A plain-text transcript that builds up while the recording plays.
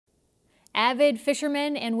Avid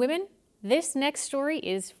fishermen and women, this next story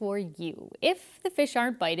is for you. If the fish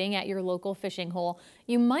aren't biting at your local fishing hole,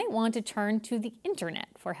 you might want to turn to the internet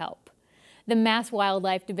for help. The Mass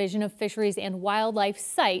Wildlife Division of Fisheries and Wildlife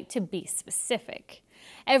site, to be specific.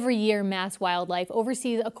 Every year, Mass Wildlife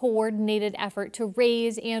oversees a coordinated effort to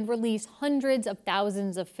raise and release hundreds of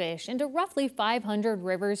thousands of fish into roughly 500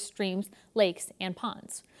 rivers, streams, lakes, and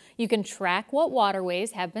ponds. You can track what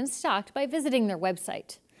waterways have been stocked by visiting their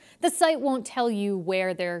website. The site won't tell you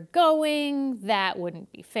where they're going, that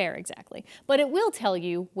wouldn't be fair exactly, but it will tell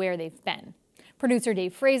you where they've been. Producer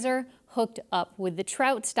Dave Fraser hooked up with the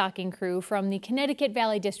trout stocking crew from the Connecticut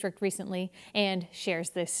Valley District recently and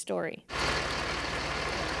shares this story.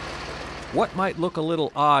 What might look a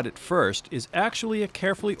little odd at first is actually a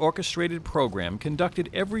carefully orchestrated program conducted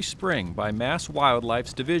every spring by Mass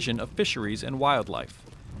Wildlife's Division of Fisheries and Wildlife.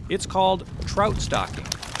 It's called trout stocking.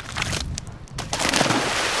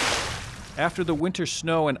 After the winter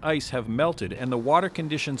snow and ice have melted and the water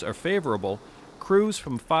conditions are favorable, crews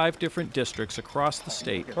from 5 different districts across the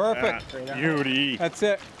state Beauty. That's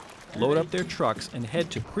it. load up their trucks and head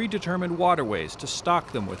to predetermined waterways to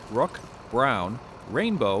stock them with brook, brown,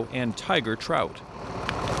 rainbow, and tiger trout.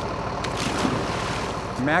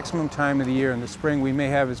 Maximum time of the year in the spring, we may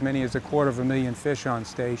have as many as 250,000 fish on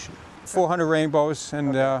station. 400 rainbows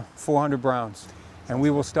and 400 browns. And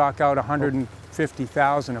we will stock out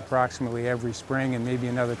 150,000 approximately every spring and maybe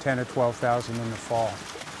another 10 or 12,000 in the fall.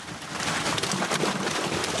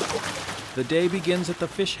 The day begins at the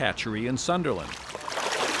fish hatchery in Sunderland.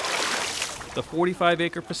 The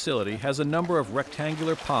 45-acre facility has a number of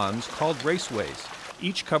rectangular ponds called raceways,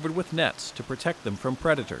 each covered with nets to protect them from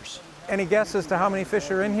predators. Any guess as to how many fish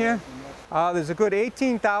are in here? There's a good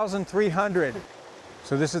 18,300.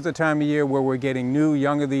 So this is the time of year where we're getting new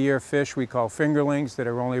young of the year fish we call fingerlings that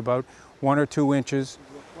are only about 1 or 2 inches.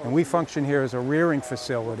 And we function here as a rearing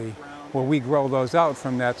facility where we grow those out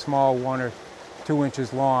from that small 1 or 2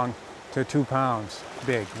 inches long to 2 pounds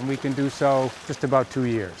big. And we can do so just about 2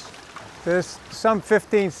 years. There's some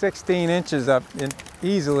 15, 16 inches up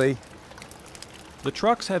easily. The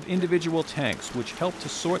trucks have individual tanks which help to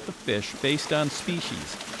sort the fish based on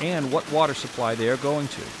species and what water supply they are going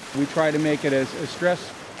to. We try to make it as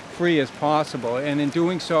stress-free as possible, and in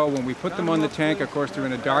doing so, when we put them on the tank, of course they're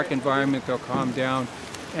in a dark environment, they'll calm down.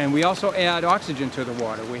 And we also add oxygen to the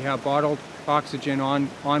water. We have bottled oxygen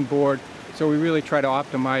on board, so we really try to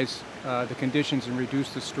optimize the conditions and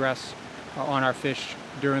reduce the stress on our fish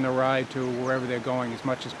during the ride to wherever they're going as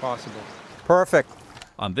much as possible. Perfect.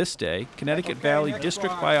 On this day, Connecticut Valley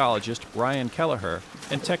District Biologist Brian Kelleher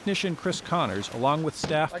and technician Chris Connors, along with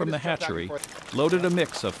staff from the hatchery, loaded a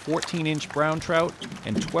mix of 14-inch brown trout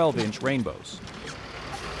and 12-inch rainbows.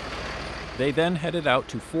 They then headed out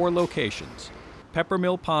to 4 locations: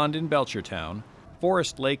 Peppermill Pond in Belchertown,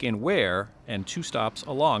 Forest Lake in Ware, and 2 stops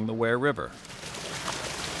along the Ware River.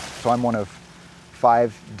 So I'm one of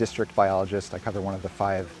 5 district biologists. I cover one of the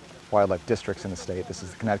 5 wildlife districts in the state. This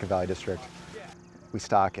is the Connecticut Valley District. We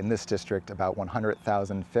stock in this district about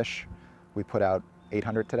 100,000 fish. We put out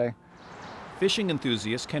 800 today. Fishing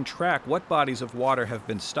enthusiasts can track what bodies of water have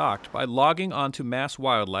been stocked by logging onto Mass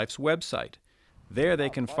Wildlife's website. There they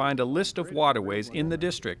can find a list of waterways in the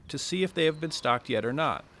district to see if they have been stocked yet or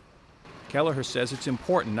not. Kelleher says it's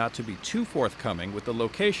important not to be too forthcoming with the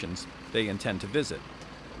locations they intend to visit.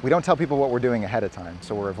 We don't tell people what we're doing ahead of time,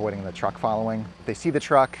 so we're avoiding the truck following. If they see the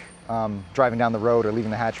truck driving down the road or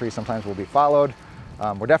leaving the hatchery, sometimes we'll be followed.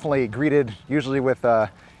 We're definitely greeted, usually with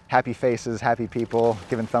happy faces, happy people,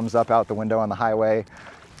 giving thumbs up out the window on the highway.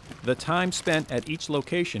 The time spent at each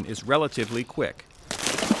location is relatively quick.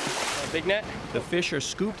 Big net? The fish are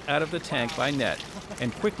scooped out of the tank by net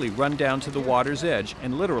and quickly run down to the water's edge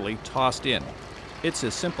and literally tossed in. It's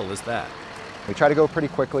as simple as that. We try to go pretty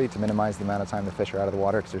quickly to minimize the amount of time the fish are out of the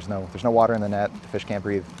water, because there's no water in the net. The fish can't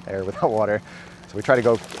breathe air without water. So we try to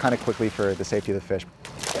go kind of quickly for the safety of the fish.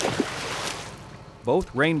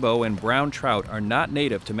 Both rainbow and brown trout are not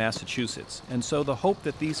native to Massachusetts, and so the hope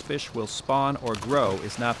that these fish will spawn or grow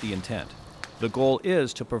is not the intent. The goal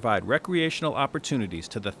is to provide recreational opportunities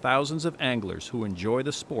to the thousands of anglers who enjoy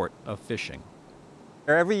the sport of fishing.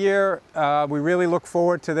 Every year, we really look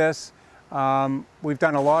forward to this. We've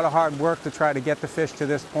done a lot of hard work to try to get the fish to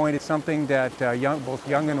this point. It's something that both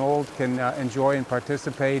young and old can enjoy and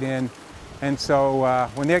participate in. And so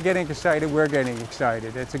when they're getting excited, we're getting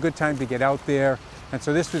excited. It's a good time to get out there. And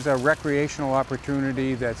so this was a recreational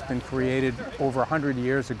opportunity that's been created over 100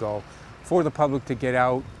 years ago for the public to get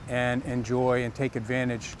out and enjoy and take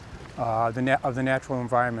advantage of the natural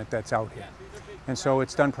environment that's out here. And so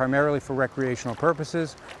it's done primarily for recreational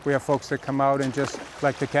purposes. We have folks that come out and just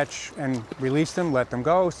like to catch and release them, let them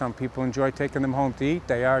go. Some people enjoy taking them home to eat.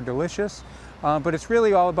 They are delicious, but it's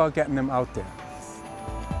really all about getting them out there.